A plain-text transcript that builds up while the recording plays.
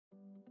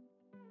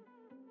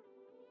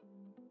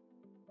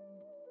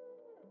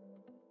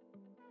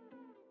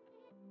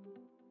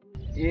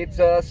It's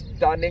a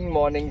stunning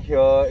morning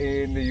here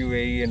in the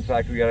UAE. In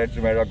fact, we are at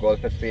Jumeirah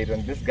Golf Estate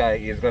and this guy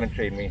is going to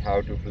train me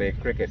how to play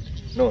cricket.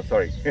 No,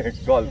 sorry,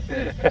 golf.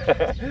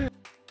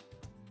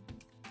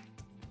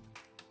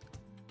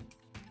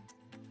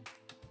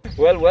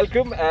 Well,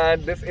 welcome,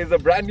 and this is a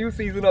brand new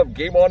season of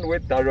Game On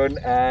with Tarun,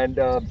 and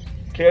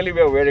clearly we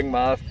are wearing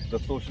masks. The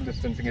social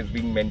distancing is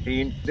being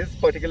maintained. This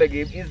particular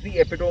game is the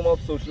epitome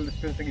of social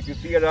distancing. If you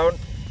see around,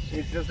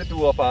 it's just the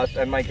two of us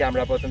and my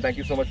camera person. Thank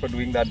you so much for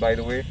doing that, by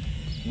the way.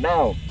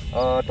 Now,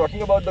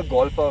 talking about the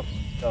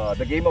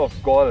the game of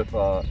golf,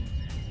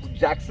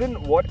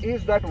 Jackson, what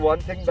is that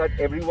one thing that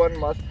everyone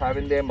must have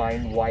in their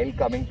mind while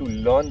coming to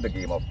learn the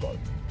game of golf?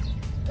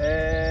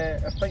 I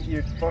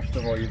think first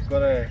of all, you've got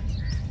to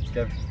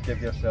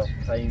give yourself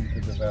time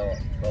to develop.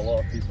 A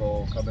lot of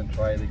people come and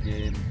try the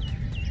game,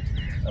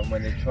 and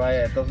when they try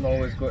it, it doesn't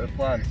always go to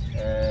plan.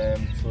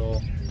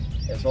 So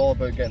it's all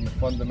about getting the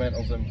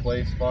fundamentals in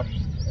place first,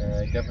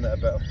 giving it a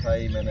bit of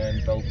time, and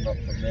then building up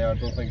from there. I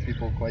don't think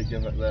people quite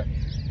give it the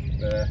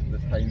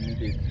time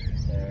needed,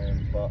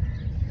 but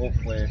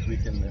hopefully if we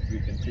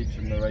can teach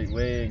them the right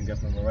way and give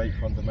them the right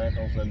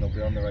fundamentals, then they'll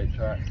be on the right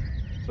track.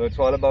 So it's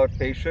all about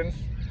patience.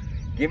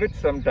 Give it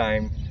some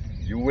time.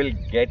 You will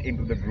get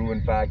into the groove.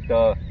 In fact,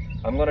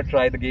 I'm going to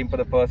try the game for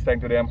the first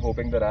time today. I'm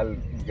hoping that I'll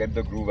get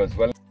the groove as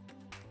well.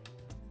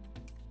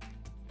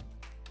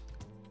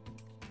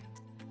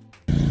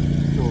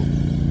 So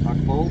our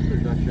ball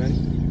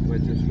position,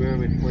 which is where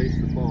we place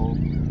the ball,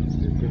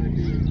 is going to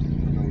be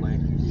on the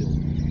left heel.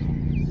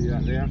 See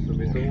that there? So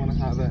we don't want to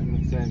have it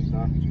in the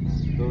centre,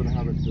 don't want to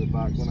have it to the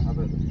back, we want to have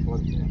it at the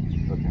front there.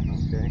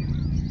 Okay?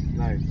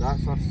 Now,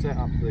 that's our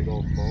setup for the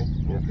golf ball,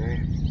 okay?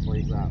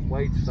 Like that.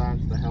 Wide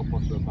stance to help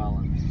us with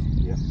balance.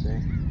 Okay?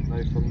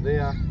 Now from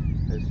there,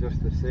 it's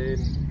just the same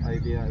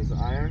idea as the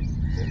iron.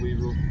 We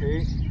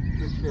rotate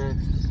the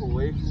chest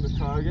away from the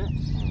target,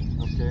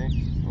 okay?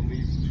 And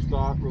we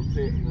start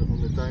rotating it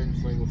on the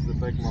downswing with the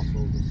big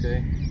muscles,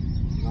 okay?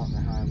 Not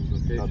the hands,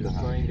 okay? Just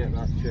try and get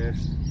that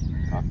chest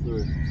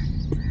through,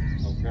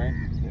 okay?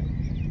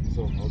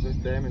 So I'll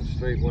just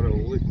demonstrate what it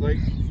will look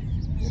like.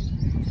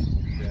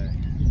 Okay.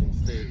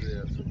 Stay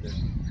there, it's okay.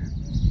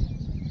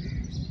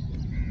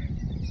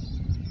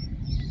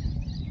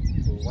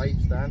 So wide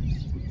stance,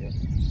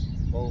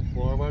 ball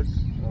forward,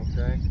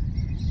 okay.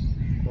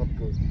 Club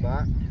goes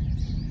back,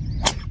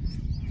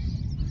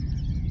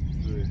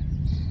 through.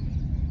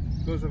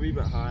 Goes a wee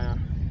bit higher,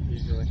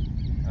 usually,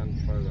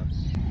 and further.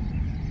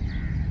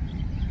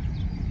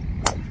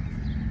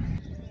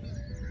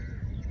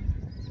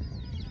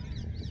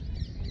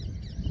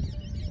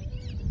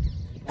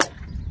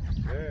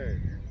 Okay.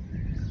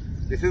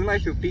 This is my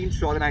 15th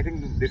shot, and I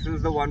think this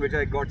is the one which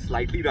I got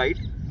slightly right.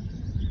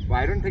 But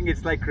I don't think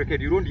it's like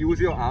cricket. You don't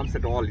use your arms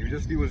at all. You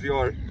just use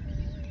your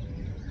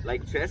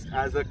chest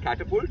as a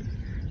catapult.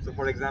 So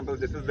for example,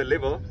 this is the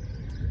liver.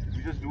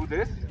 You just do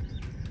this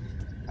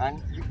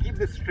and you keep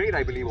this straight,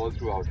 I believe, all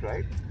throughout,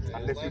 right? Yeah,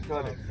 unless you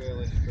turn it.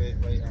 Fairly straight,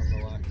 right arm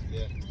relaxed,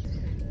 yeah.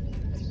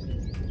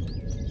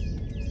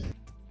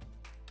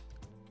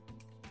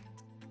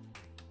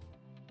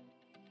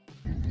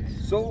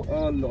 So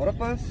a lot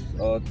of us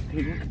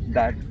think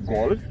that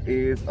golf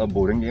is a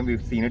boring game.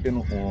 We've seen it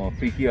in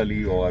Freaky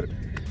Ali or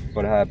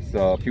perhaps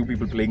a few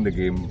people playing the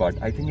game,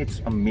 but I think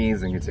it's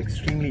amazing. It's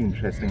extremely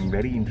interesting,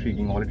 very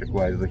intriguing. All it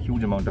requires is a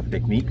huge amount of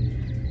technique.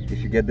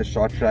 If you get the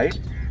shot right,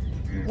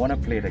 you want to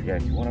play it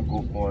again. You want to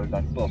go for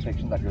that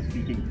perfection that you're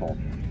seeking for.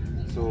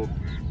 So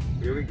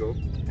here we go.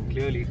 And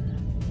clearly,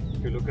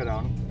 if you look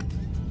around,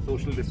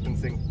 social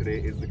distancing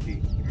today is the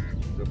key.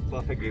 The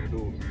perfect game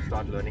to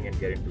start learning and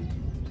get into.